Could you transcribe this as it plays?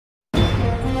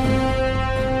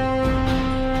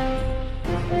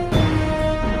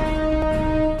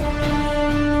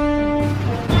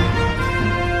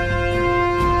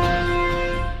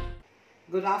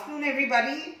afternoon,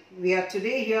 everybody. We are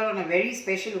today here on a very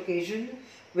special occasion,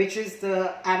 which is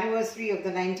the anniversary of the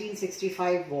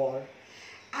 1965 war.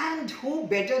 And who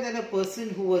better than a person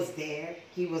who was there?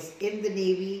 He was in the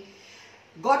Navy,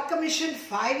 got commissioned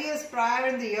 5 years prior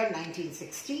in the year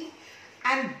 1960,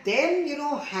 and then,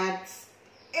 had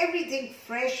everything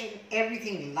fresh and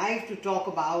everything live to talk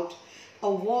about,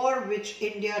 a war which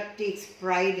India takes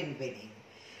pride in winning.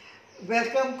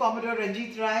 Welcome, Cmde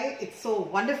Ranjit Rai. It's so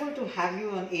wonderful to have you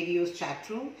on ADO's chat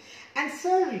room. And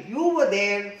sir, you were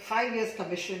there, 5 years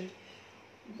commissioned.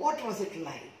 What was it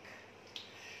like?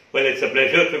 Well, it's a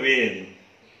pleasure to be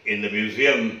in the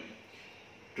museum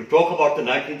to talk about the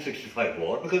 1965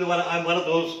 war, because I'm one of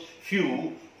those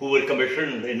few who were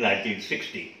commissioned in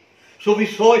 1960. So we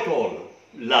saw it all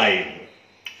live.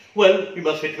 Well, we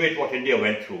must situate what India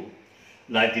went through.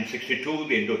 1962,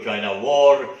 the Indochina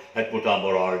War had put our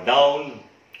morale down.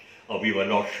 We were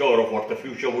not sure of what the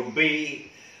future would be.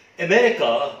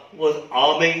 America was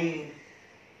arming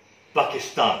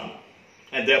Pakistan,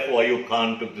 and therefore Ayub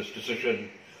Khan took this decision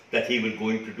that he was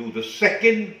going to do the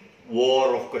second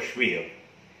war of Kashmir.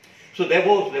 So there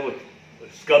were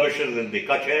skirmishes in the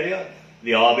Kutch area.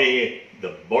 The army,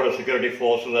 the border security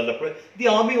forces, and the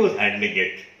army was handling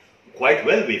it quite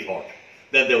well, we thought.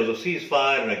 Then there was a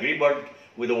ceasefire, an agreement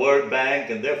with the World Bank,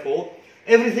 and therefore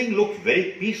everything looked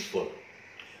very peaceful.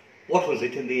 What was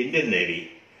it in the Indian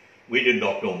Navy? We did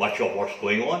not know much of what's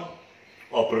going on.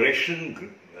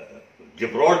 Operation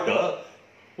Gibraltar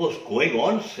was going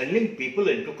on, sending people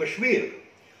into Kashmir.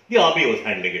 The army was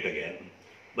handling it again.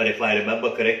 But if I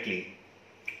remember correctly,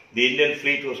 the Indian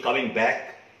fleet was coming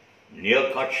back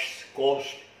near Kutch's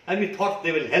coast, and we thought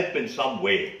they will help in some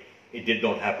way. It did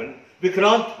not happen.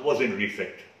 Vikrant was in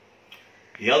refit.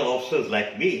 Young officers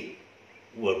like me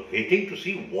were waiting to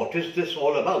see what is this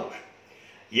all about.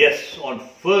 Yes, on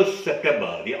 1st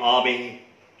September, the army,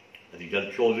 the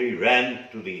General Chaudhary ran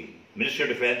to the Ministry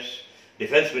of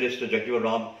Defence Minister Jagjivan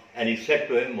Ram, and he said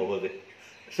to him,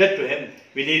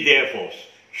 we need the Air Force.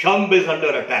 Chumb is under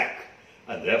attack.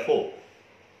 And therefore,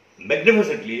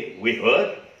 magnificently, we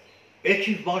heard Air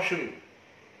Chief Marshal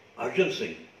Arjun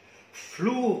Singh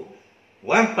flew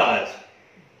vampires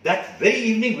that very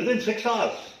evening within 6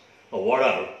 hours. What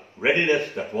a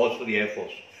readiness that was for the Air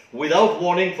Force. Without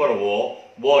warning for a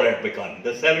war had begun.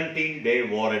 The 17-day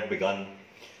war had begun,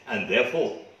 and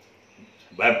therefore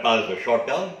vampires were shot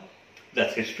down.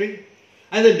 That's history.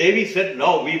 And the Navy said,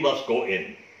 now we must go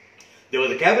in. There was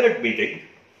a cabinet meeting,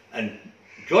 and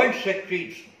Joint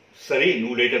Secretary Sareen,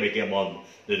 who later became on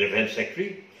the Defence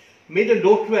Secretary, made a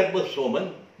note to Admiral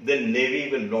Soman, the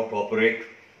Navy will not operate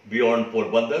beyond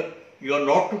Porbandar. You are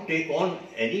not to take on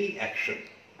any action.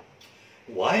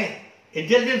 Why?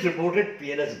 Intelligence reported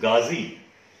PNS Ghazi.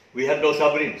 We had no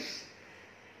submarines.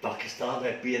 Pakistan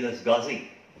had PNS Ghazi,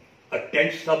 a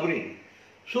 10th submarine.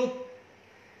 So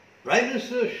Prime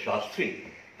Minister Shastri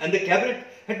and the cabinet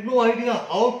had no idea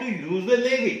how to use the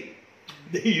Navy.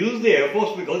 They used the Air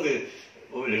Force because they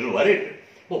were a little worried.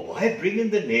 Well, why bring in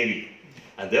the Navy?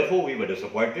 And therefore we were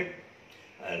disappointed.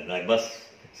 And I must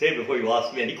say, before you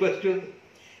ask me any question,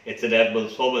 it's in Admiral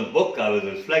Soman's book. I was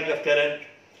his flag lieutenant.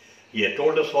 He had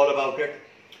told us all about it.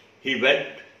 He went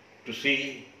to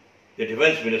see the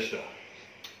Defence Minister.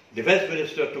 Defence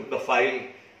Minister took the file,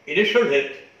 initial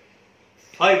hit.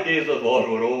 5 days of war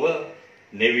were over.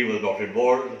 Navy was not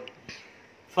involved.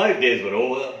 5 days were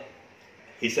over.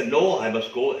 He said, no, I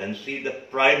must go and see the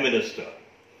Prime Minister.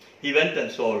 He went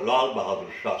and saw Lal Bahadur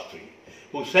Shastri,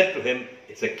 who said to him,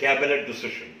 it's a cabinet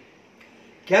decision.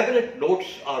 Cabinet notes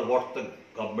are what the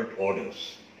government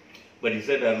orders. But he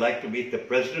said, I'd like to meet the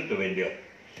President of India.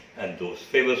 And those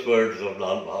famous words of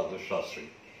Lal Bahadur Shastri,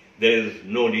 there is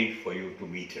no need for you to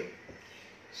meet him.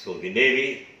 So the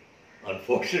Navy,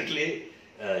 unfortunately,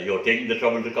 you're taking the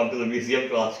trouble to come to the museum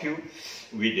to ask you,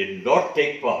 we did not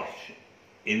take part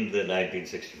in the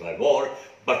 1965 war,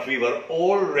 but we were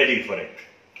all ready for it.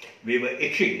 We were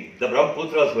itching. The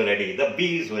Brahmaputras were ready, the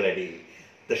Bees were ready,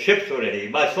 the ships were ready,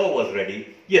 Mysore was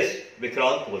ready. Yes,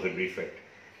 Vikrant was in refit.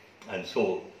 And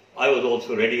so I was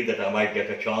also ready that I might get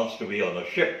a chance to be on a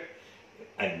ship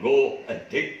and go and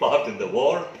take part in the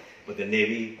war. But the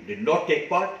Navy did not take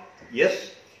part.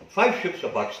 Yes, 5 ships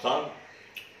of Pakistan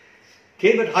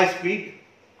came at high speed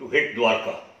to hit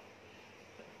Dwarka.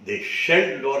 They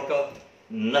shelled Dwarka.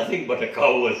 Nothing but a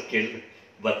cow was killed.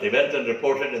 But they went and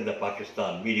reported in the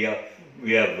Pakistan media,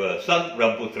 we have sunk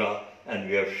Brahmaputra and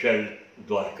we have shelled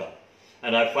Dwarka.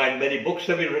 And I find many books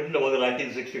have been written about the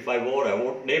 1965 war. I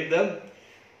won't name them.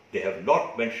 They have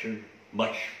not mentioned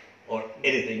much or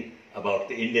anything about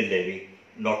the Indian Navy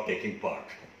not taking part.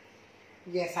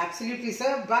 Yes, absolutely,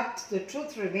 sir. But the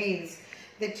truth remains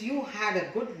that you had a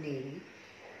good navy.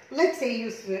 Let's say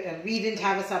we didn't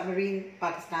have a submarine,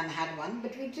 Pakistan had one,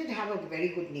 but we did have a very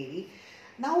good navy.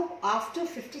 Now, after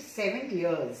 57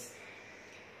 years,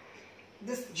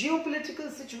 this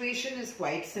geopolitical situation is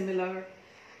quite similar.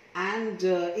 And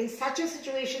in such a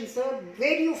situation, sir,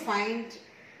 where do you find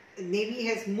the Navy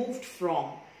has moved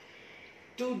from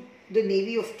to the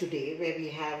Navy of today, where we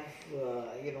have,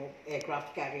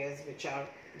 aircraft carriers which are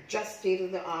just state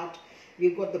of the art.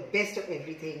 We've got the best of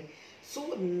everything.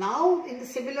 So now, in the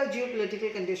similar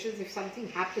geopolitical conditions, if something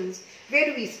happens, where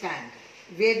do we stand?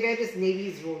 Where does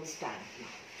Navy's role stand now?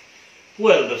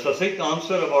 Well, the succinct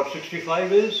answer about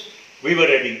 65 is, we were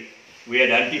ready. We had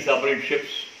anti-submarine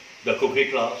ships, the Kukri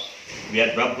class, we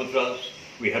had Brahmaputras,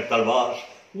 we had Talwars.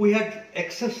 We had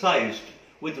exercised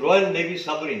with Royal Navy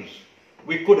submarines.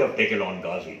 We could have taken on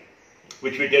Ghazi,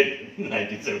 which we did in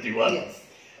 1971. Yes.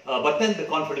 But then the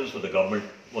confidence of the government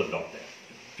was not there.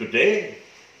 Today,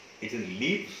 it is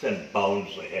leaps and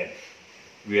bounds ahead.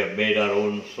 We have made our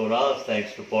own sonars,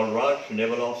 thanks to Paul Raj,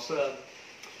 naval officer.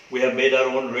 We have made our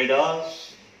own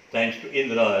radars, thanks to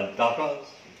Indra and Tata's.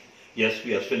 Yes,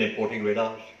 we are still importing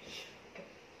radars.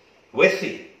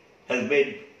 Westy has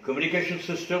made communication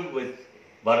system with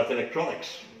Bharat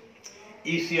Electronics.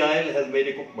 ECIL has made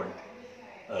equipment.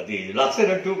 The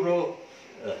Laxer and Tubro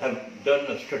have done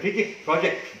a strategic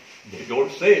project. They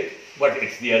don't say it, but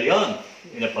it's the Alliance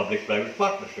in a public-private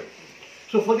partnership.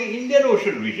 So for the Indian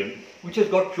Ocean region, which has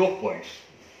got choke points,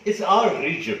 it's our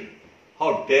region.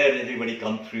 How dare anybody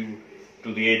come through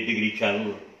to the 8-degree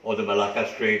channel or the Malacca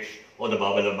Straits or the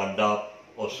Bab el-Mandab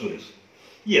or Suez?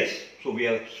 Yes, so we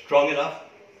are strong enough.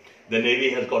 The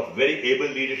Navy has got very able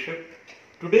leadership.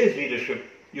 Today's leadership,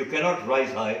 you cannot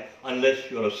rise high unless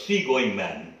you're a sea-going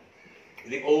man.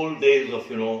 The old days of,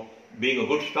 being a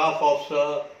good staff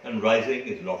officer and rising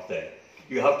is not there.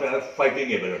 You have to have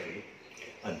fighting ability.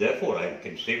 And therefore, I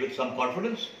can say with some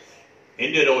confidence,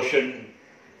 Indian Ocean,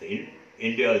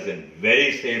 India is in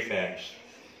very safe hands.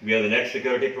 We are the net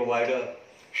security provider.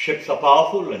 Ships are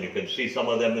powerful, and you can see some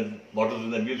of them in models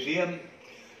in the museum.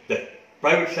 The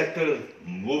private sector is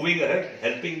moving ahead,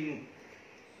 helping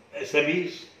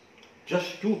SMEs.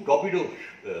 Just 2 torpedo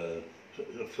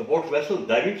support vessels,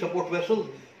 diving support vessels,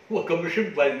 were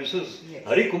commissioned by Mrs. Yes.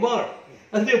 Hari Kumar.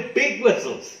 And they're big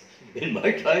vessels. In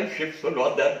my time, ships were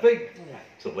not that big. Right.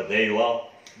 So, but there you are.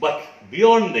 But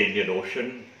beyond the Indian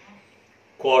Ocean,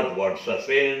 Quad wants us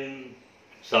in,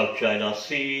 South China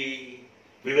Sea,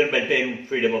 we will maintain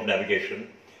freedom of navigation.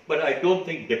 But I don't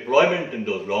think deployment in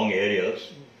those long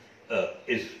areas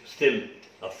is still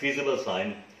a feasible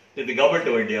sign that the government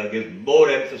of India gives more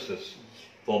emphasis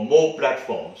for more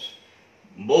platforms,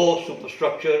 more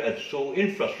superstructure and so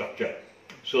infrastructure,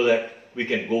 so that we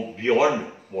can go beyond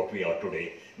what we are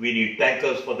today. We need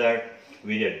tankers for that.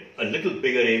 We need a little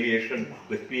bigger aviation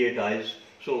with P8Is.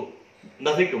 So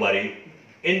nothing to worry.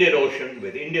 Indian Ocean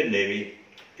with Indian Navy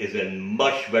is in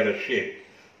much better shape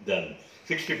than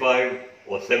 65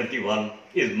 or 71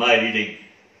 is my reading,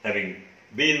 having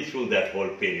been through that whole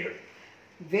period.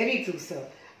 Very true, sir.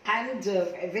 And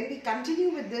when we continue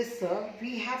with this, sir,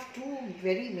 we have 2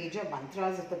 very major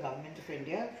mantras of the Government of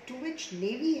India, to which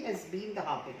Navy has been the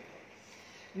harbinger.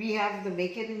 We have the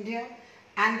Make in India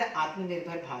and the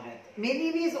Atmanirbhar Bharat.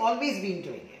 Navy has always been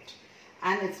doing it.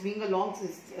 And it's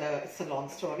a long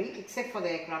story, except for the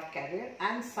aircraft carrier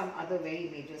and some other very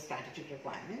major strategic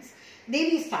requirements.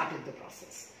 Navy started the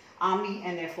process. Army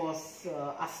and Air Force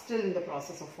are still in the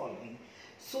process of following.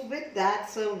 So with that,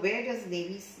 sir, where does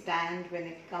Navy stand when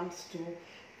it comes to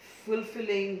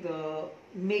fulfilling the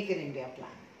Make in India plan?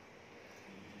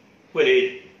 Well,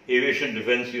 Aviation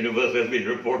Defence Universe has been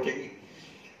reporting.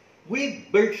 We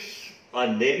built, our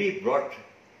Navy brought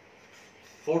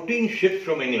 14 ships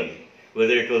from England,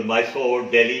 whether it was Mysore,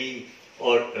 Delhi,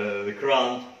 or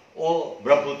Vikrant, or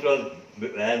Brahmaputra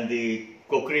and the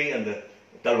Kukri and the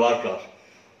Talwar class.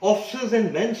 Officers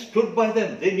and men stood by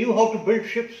them. They knew how to build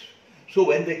ships. So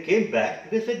when they came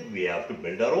back, they said, we have to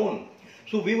build our own.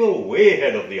 So we were way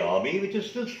ahead of the army, which is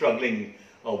still struggling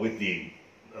with the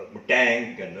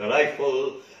tank and the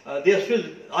rifle.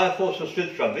 Air Force is still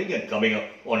struggling and coming up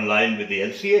online with the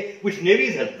LCA, which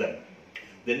navies helped them.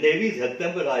 The navies helped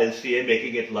them with our LCA,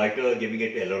 making it lighter, giving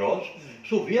it ailerons.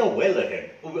 So we are well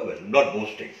ahead. Well, not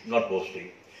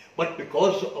boasting. But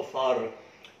because of our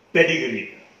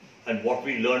pedigree and what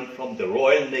we learned from the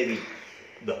Royal Navy,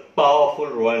 the powerful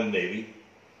Royal Navy,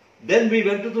 then we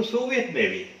went to the Soviet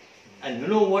Navy. And you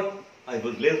know what? I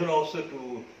was liaison officer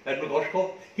to Admiral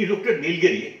Koshkov. He looked at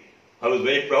Nilgiri. I was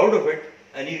very proud of it.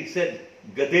 And he said,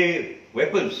 Gade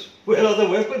weapons. Where are the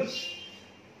weapons?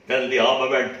 Then the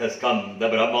armament has come, the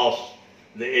BrahMos,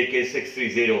 the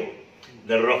AK-630,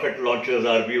 the rocket launchers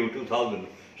RBU-2000.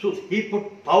 So he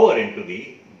put power into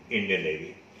the Indian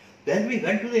Navy. Then we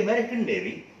went to the American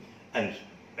Navy, and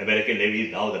American Navy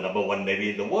is now the #1 Navy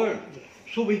in the world.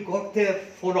 So we got their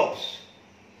FONOPs,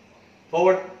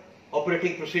 Forward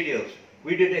Operating Procedures.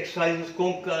 We did exercises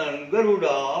Konkan,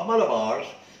 Garuda, Malabars.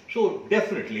 So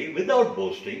definitely, without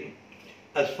boasting,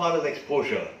 as far as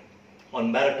exposure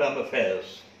on maritime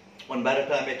affairs, on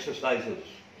maritime exercises,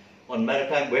 on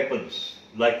maritime weapons,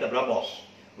 like the BrahMos,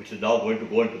 which is now going to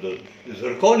go into the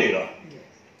Zircon era,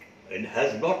 and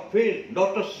has not failed.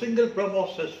 Not a single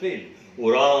BrahMos has failed.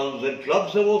 Urans and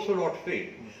clubs have also not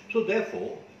failed. So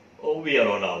therefore, we are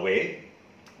on our way.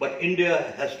 But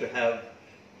India has to have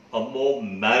a more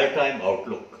maritime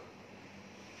outlook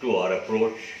to our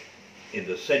approach in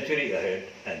the century ahead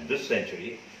and this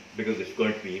century, because it's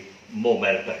going to be more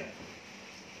maritime.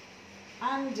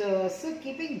 And so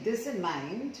keeping this in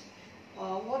mind,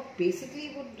 what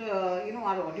basically would,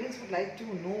 our audience would like to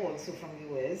know also from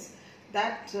you is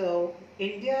that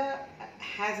India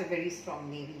has a very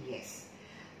strong Navy, yes.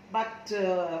 But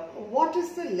what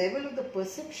is the level of the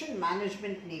perception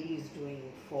management Navy is doing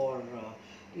for,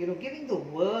 giving the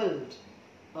world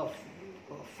a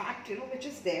fact, which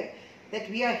is there, that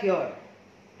we are here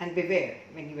and beware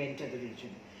when you enter the region.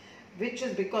 Which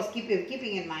is because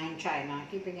keeping in mind China,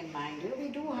 keeping in mind, we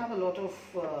do have a lot of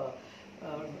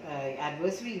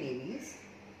adversary navies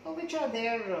which are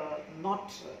there,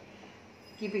 not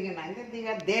keeping in mind that they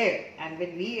are there, and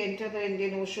when we enter the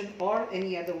Indian Ocean or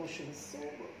any other oceans. So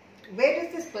where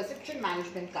does this perception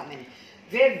management come in,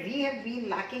 where we have been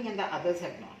lacking and the others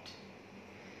have not?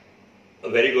 A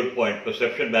very good point.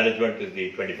 Perception management is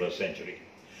the 21st century.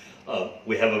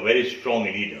 We have a very strong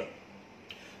leader.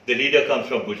 The leader comes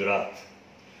from Gujarat,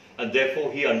 and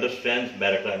therefore he understands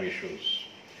maritime issues.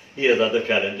 He has other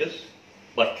challenges,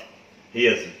 but he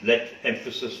has let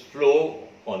emphasis flow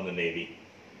on the Navy.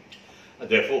 And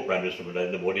therefore, Prime Minister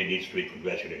Narendra Modi needs to be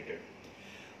congratulated.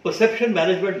 Perception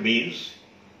management means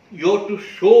you're to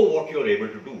show what you're able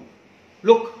to do.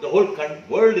 Look, the whole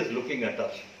world is looking at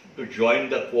us to join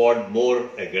the Quad more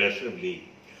aggressively,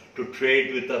 to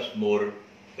trade with us more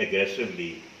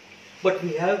aggressively. But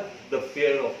we have the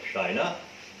fear of China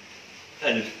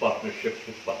and its partnership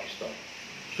with Pakistan.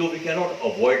 So we cannot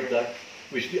avoid that,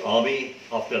 which the army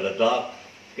after Ladakh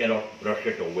cannot brush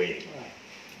it away. Right.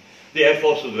 The Air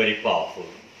Force is very powerful.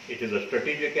 It is a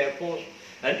strategic Air Force,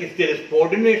 and if there is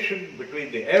coordination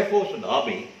between the Air Force and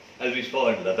Army, as we saw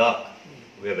in Ladakh,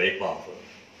 we are very powerful.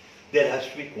 There has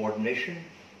to be coordination,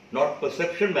 not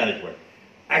perception management,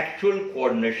 actual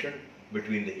coordination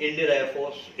between the Indian Air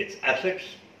Force, its assets,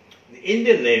 the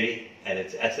Indian Navy and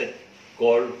its asset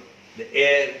called the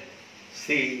Air,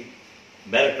 Sea,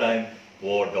 Maritime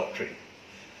War Doctrine.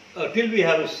 Till we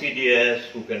have a CDS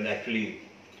who can actually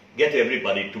get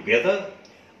everybody together,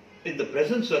 in the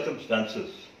present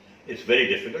circumstances, it's very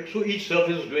difficult. So each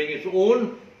service is doing its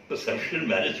own perception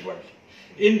management.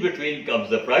 In between comes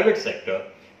the private sector,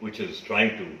 which is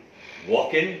trying to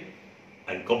walk in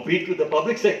and compete with the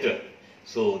public sector.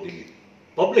 So the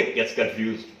public gets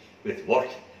confused with what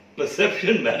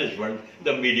perception management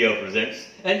the media presents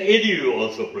and ADU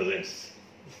also presents.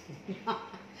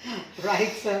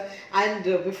 Right, sir. And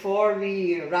before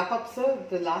we wrap up, sir,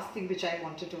 the last thing which I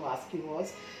wanted to ask you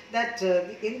was that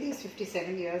in these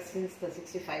 57 years since the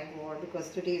 65 war, because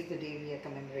today is the day we are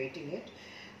commemorating it,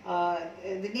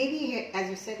 the Navy, as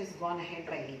you said, has gone ahead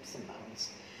by leaps and bounds.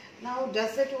 Now,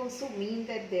 does that also mean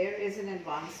that there is an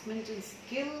advancement in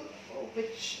skill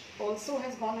which also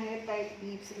has gone ahead by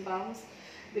leaps and bounds?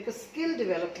 Because skill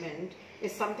development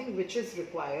is something which is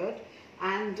required,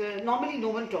 and normally no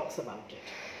one talks about it.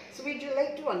 So we'd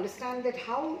like to understand that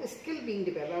how is skill being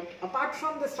developed apart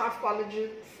from the staff colleges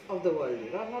of the world.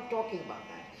 I'm not talking about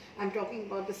that. I'm talking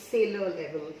about the sailor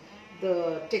level,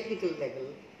 the technical level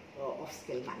of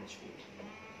skill management.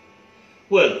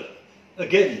 Well,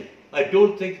 again, I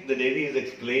don't think the Navy has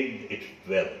explained it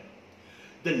well.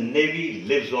 The Navy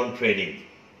lives on training.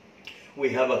 We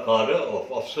have a cadre of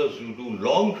officers who do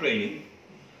long training.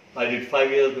 I did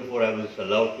 5 years before I was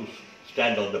allowed to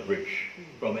stand on the bridge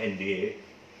from NDA,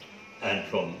 and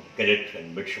from cadet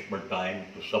and midshipman time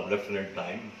to sub-lieutenant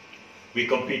time. We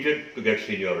competed to get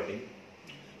seniority.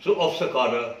 So officer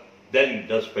cadre then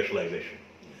does specialization.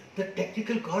 The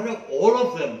technical cadre, all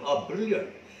of them are brilliant,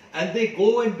 and they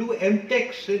go and do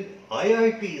MTechs in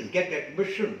IITs, get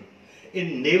admission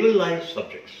in naval line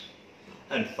subjects.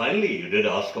 And finally, you did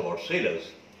ask about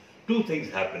sailors. Two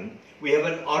things happen. We have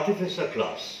an artificer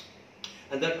class,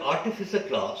 and that artificer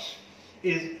class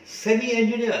is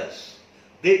semi-engineers.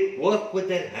 They work with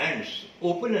their hands,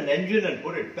 open an engine and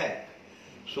put it back.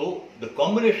 So the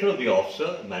combination of the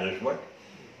officer, management,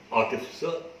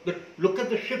 artificer, but look at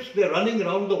the ships, they're running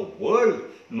around the world,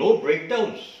 no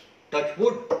breakdowns, touch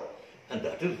wood. And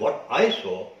that is what I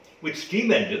saw. With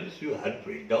steam engines, you had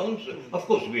breakdowns. Of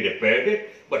course, we repaired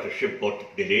it, but a ship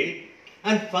got delayed.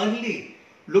 And finally,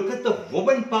 look at the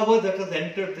woman power that has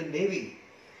entered the Navy.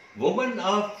 Women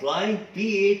are flying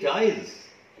P-8Is.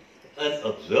 An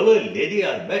observer lady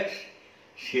I met,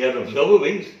 she had observer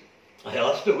wings. I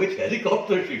asked her which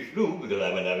helicopter she flew, because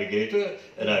I'm a navigator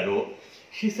and I know.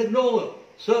 She said, no,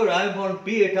 sir, I'm on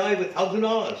P-8I with 1,000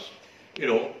 hours. You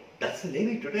know, that's the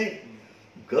Navy today.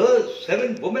 Girls,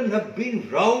 7 women have been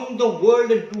round the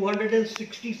world in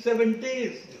 267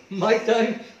 days. My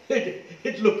time,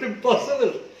 it looked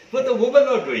impossible. But the women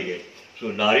are doing it.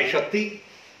 So Nari Shakti,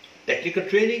 technical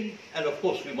training, and of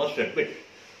course we must admit,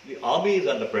 the army is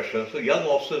under pressure. So young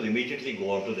officers immediately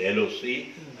go on to the LOC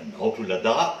and now to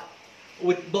Ladakh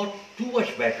with not too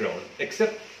much background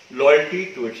except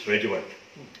loyalty to its regiment.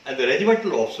 And the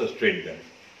regimental officers train them.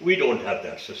 We don't have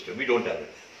that system. We don't have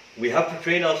it. We have to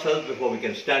train ourselves before we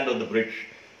can stand on the bridge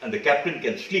and the captain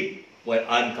can sleep while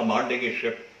I'm commanding a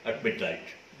ship at midnight.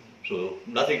 So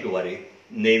nothing to worry.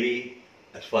 Navy,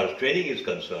 as far as training is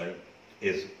concerned,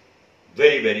 is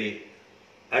very, very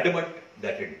adamant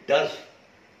that it does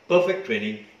perfect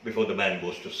training before the man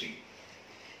goes to sea.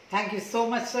 Thank you so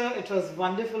much, sir. It was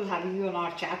wonderful having you in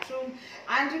our chat room.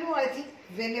 And you know, I think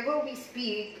whenever we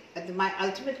speak, my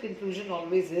ultimate conclusion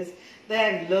always is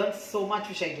that I've learned so much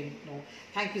which I didn't know.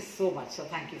 Thank you so much, sir.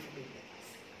 Thank you for being with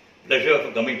us. Pleasure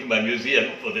for coming to my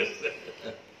museum for this.